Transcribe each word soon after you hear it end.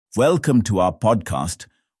Welcome to our podcast,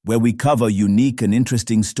 where we cover unique and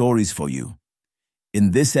interesting stories for you.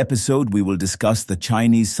 In this episode, we will discuss the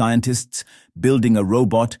Chinese scientists building a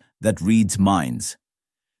robot that reads minds.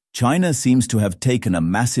 China seems to have taken a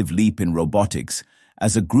massive leap in robotics,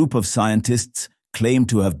 as a group of scientists claim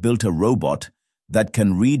to have built a robot that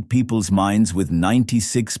can read people's minds with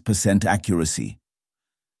 96% accuracy.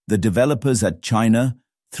 The developers at China,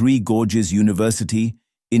 Three Gorges University,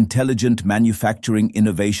 Intelligent Manufacturing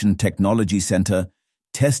Innovation Technology Center,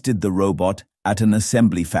 tested the robot at an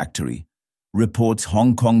assembly factory, reports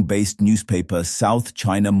Hong Kong-based newspaper South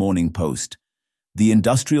China Morning Post. The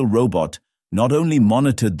industrial robot not only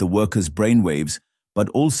monitored the workers' brainwaves, but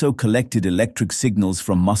also collected electric signals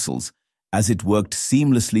from muscles as it worked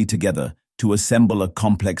seamlessly together to assemble a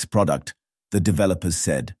complex product, the developers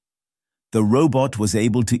said. The robot was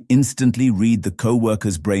able to instantly read the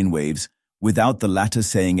co-workers' brainwaves without the latter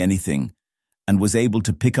saying anything, and was able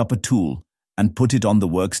to pick up a tool and put it on the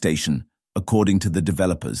workstation, according to the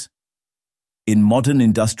developers. In modern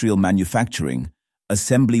industrial manufacturing,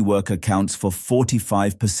 assembly work accounts for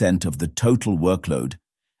 45% of the total workload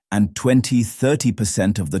and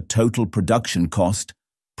 20–30% of the total production cost.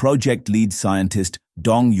 Project lead scientist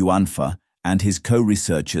Dong Yuanfa and his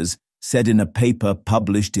co-researchers said in a paper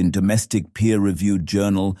published in domestic peer-reviewed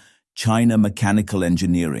journal China Mechanical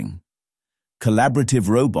Engineering. Collaborative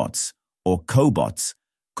robots, or cobots,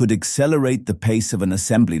 could accelerate the pace of an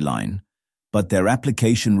assembly line, but their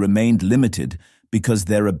application remained limited because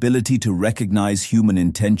their ability to recognize human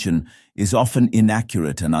intention is often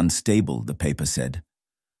inaccurate and unstable, the paper said.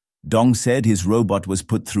 Dong said his robot was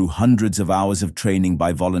put through hundreds of hours of training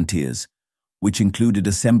by volunteers, which included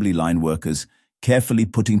assembly line workers carefully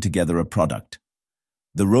putting together a product.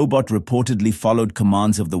 The robot reportedly followed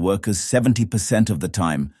commands of the workers 70% of the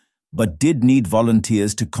time, but did need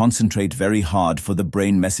volunteers to concentrate very hard for the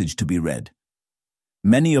brain message to be read.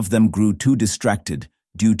 Many of them grew too distracted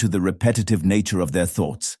due to the repetitive nature of their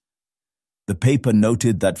thoughts. The paper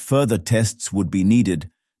noted that further tests would be needed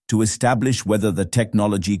to establish whether the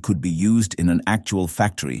technology could be used in an actual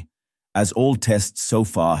factory, as all tests so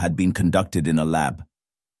far had been conducted in a lab.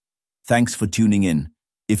 Thanks for tuning in.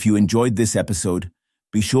 If you enjoyed this episode,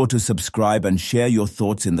 be sure to subscribe and share your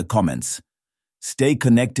thoughts in the comments. Stay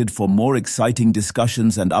connected for more exciting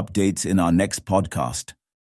discussions and updates in our next podcast.